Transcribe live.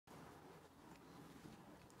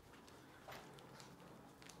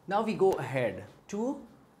Now we go ahead to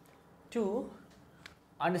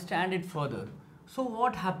understand it further. So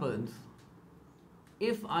what happens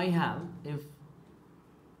if I have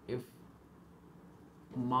if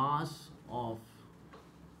mass of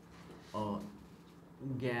a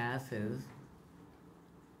gas is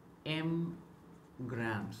m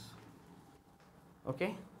grams, okay,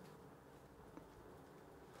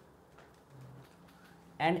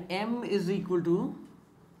 and m is equal to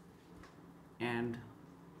and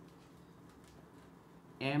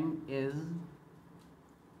m is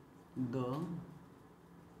the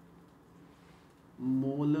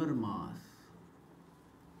molar mass.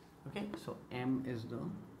 Okay, so m is the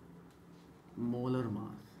molar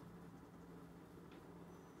mass.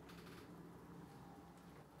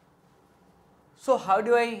 So how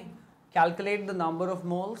do I calculate the number of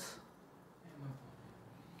moles?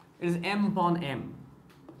 It is m upon m.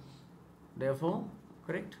 Therefore,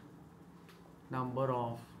 correct, number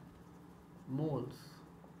of moles.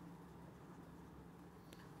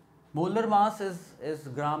 Molar mass is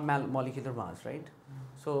gram molecular mass, right?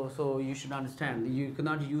 So you should understand, you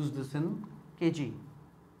cannot use this in kg.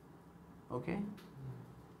 Okay?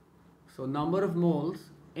 So number of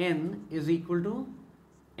moles N is equal to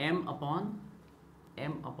m upon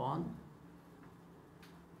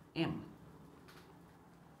m.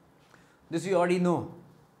 This you already know,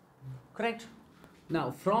 correct?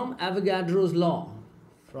 Now from Avogadro's law,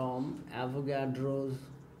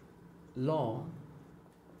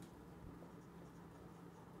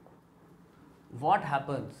 what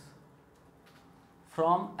happens?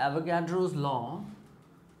 From Avogadro's law,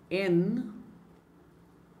 N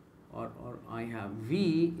or I have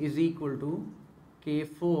V is equal to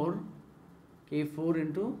K4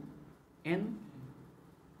 into N.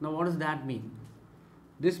 Now what does that mean?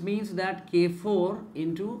 This means that K4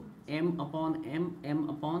 into m upon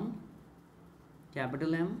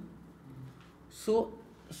capital M. So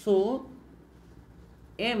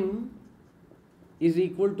M is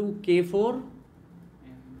equal to K4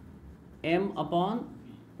 m upon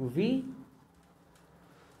V.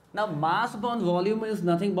 Now mass upon volume is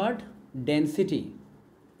nothing but density.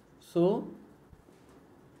 So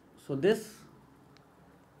this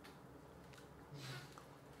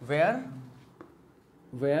where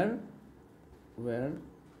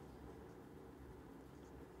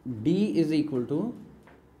D is equal to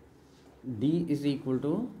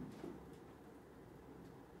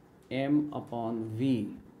m upon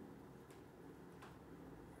V,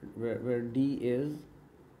 where D is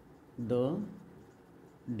the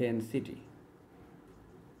density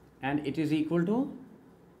and it is equal to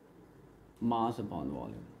mass upon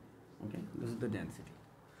volume. Okay, this is the density.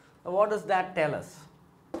 Now what does that tell us?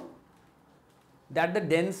 That the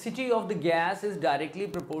density of the gas is directly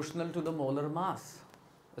proportional to the molar mass,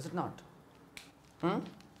 is it not?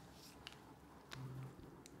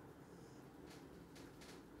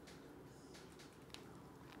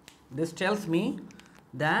 This tells me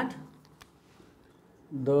that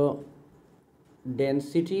the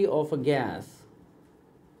density of a gas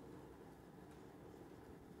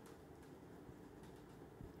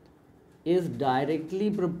is directly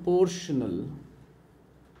proportional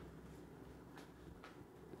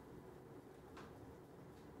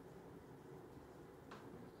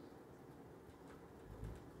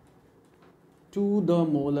to the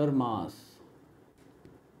molar mass.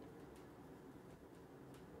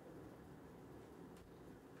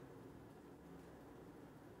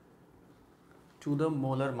 To the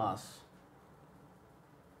molar mass.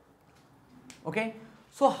 Okay,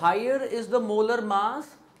 so higher is the molar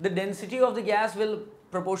mass, the density of the gas will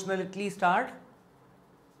proportionally start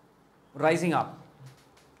rising up.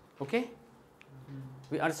 Okay,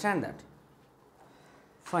 we understand that.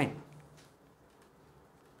 Fine.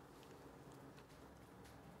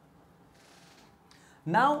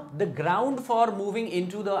 Now the ground for moving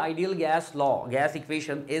into the ideal gas law, gas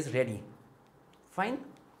equation is ready. Fine.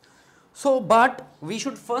 So, but we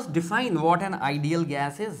should first define what an ideal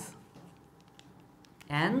gas is.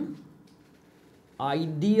 An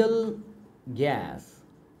ideal gas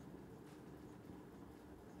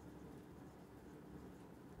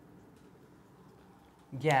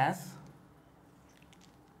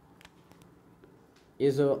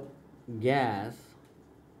is a gas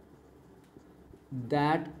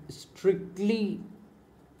that strictly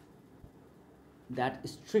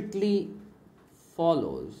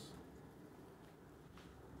follows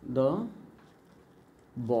the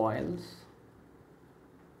Boyle's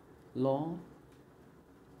law,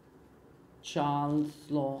 Charles'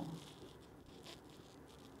 law,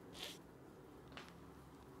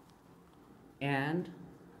 and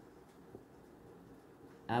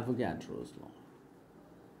Avogadro's law.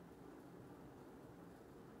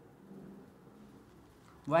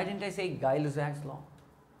 Why didn't I say Guy-Lussac's law?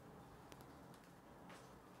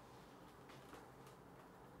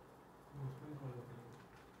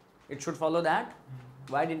 It should follow that.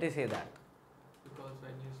 Why didn't I say that? Because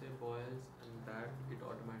when you say boils and that, it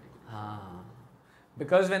automatically.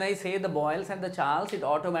 Because when I say the Boyles and the Charles, it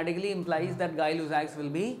automatically implies that Guy-Lussac's will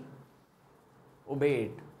be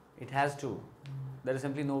obeyed. It has to. There is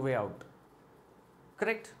simply no way out.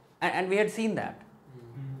 Correct? And we had seen that.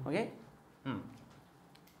 Okay?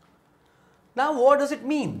 Now, what does it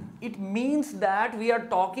mean? It means that we are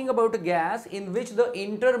talking about a gas in which the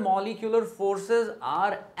intermolecular forces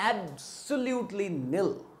are absolutely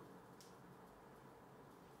nil.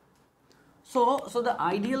 So the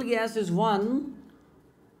ideal gas is one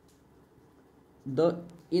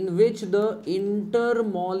in which the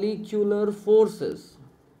intermolecular forces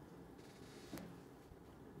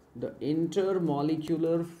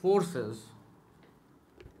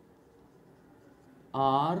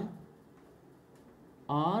are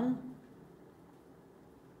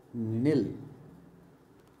nil,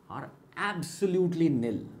 are absolutely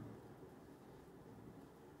nil.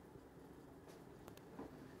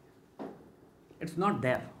 It's not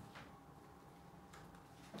there.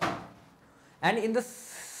 And in the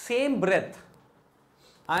same breath,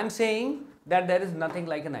 I am saying that there is nothing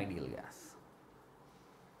like an ideal gas.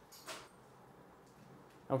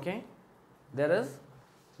 Okay? There is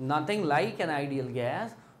nothing like an ideal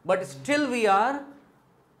gas, but still we are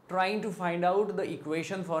trying to find out the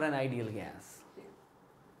equation for an ideal gas.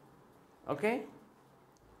 Okay?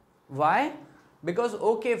 Why? Because,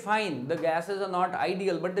 okay, fine, the gases are not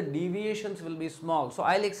ideal, but the deviations will be small. So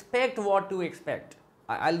I'll expect what to expect.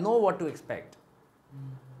 I'll know what to expect.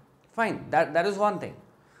 Fine, that is one thing.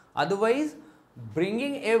 Otherwise,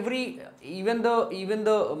 bringing even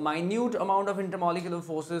the minute amount of intermolecular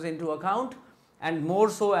forces into account, and more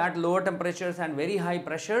so at lower temperatures and very high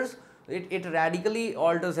pressures, it radically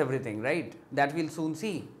alters everything, right? That we'll soon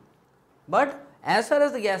see. But as far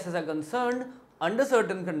as the gases are concerned, under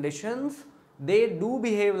certain conditions, they do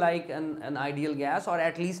behave like an ideal gas, or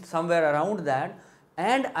at least somewhere around that.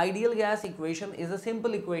 And ideal gas equation is a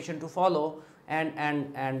simple equation to follow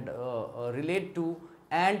and relate to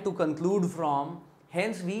and to conclude from.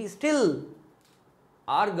 Hence, we still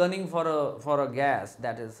are gunning for a gas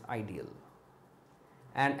that is ideal.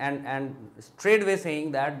 And straightway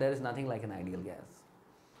saying that there is nothing like an ideal gas.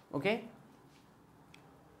 Okay?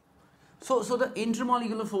 So the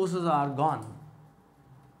intermolecular forces are gone.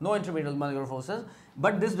 No intermolecular forces,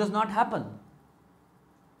 but this does not happen.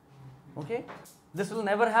 Okay? This will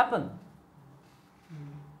never happen.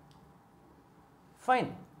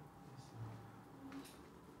 Fine.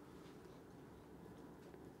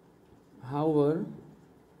 However,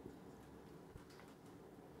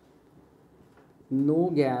 no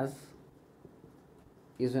gas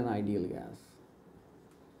is an ideal gas.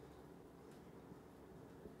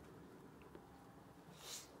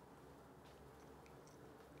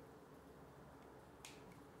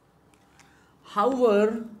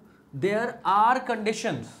 However, there are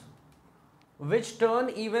conditions which turn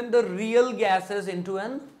even the real gases into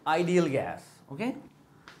an ideal gas. Okay?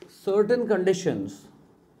 Certain conditions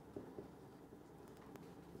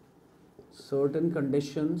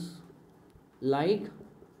like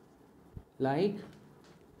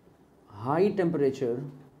high temperature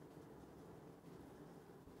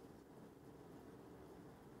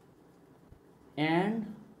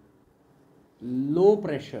and low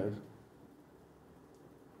pressure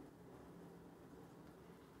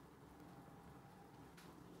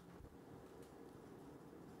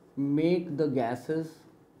make the gases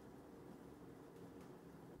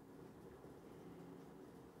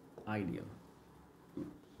ideal.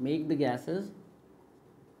 Make the gases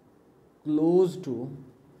close to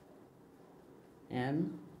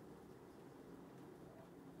an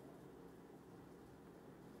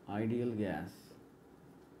ideal gas.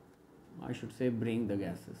 I should say bring the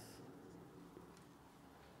gases.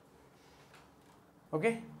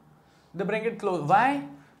 Okay? They bring it close. Why?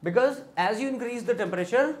 Because as you increase the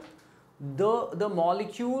temperature, the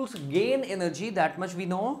molecules gain energy, that much we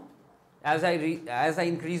know, as I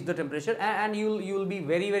increase the temperature, and you'll be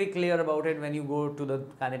very, very clear about it when you go to the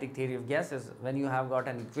kinetic theory of gases, when you have got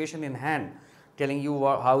an equation in hand telling you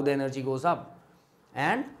how the energy goes up.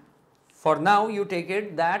 And for now you take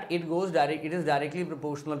it that it is directly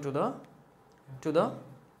proportional to the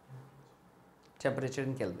temperature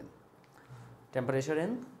in Kelvin. Temperature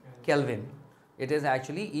in Kelvin. It is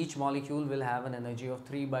actually, each molecule will have an energy of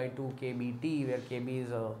 3/2 kBT, where kB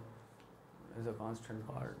is a constant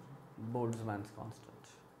called Boltzmann's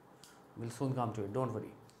constant. We'll soon come to it, don't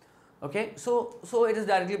worry. Okay, so it is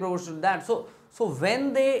directly proportional to that. So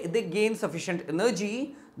when they gain sufficient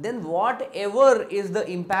energy, then whatever is the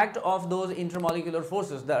impact of those intermolecular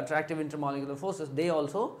forces, the attractive intermolecular forces, they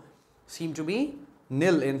also seem to be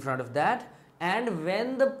nil in front of that. And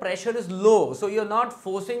when the pressure is low, so you're not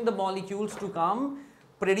forcing the molecules to come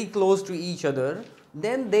pretty close to each other,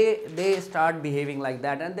 then they start behaving like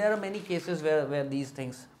that. And there are many cases where these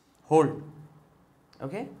things hold.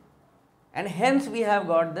 Okay, and hence we have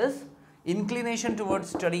got this inclination towards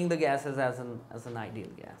studying the gases as an ideal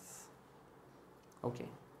gas. Okay,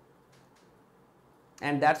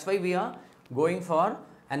 and that's why we are going for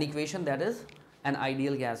an equation that is an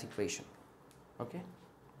ideal gas equation. Okay,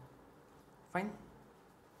 fine.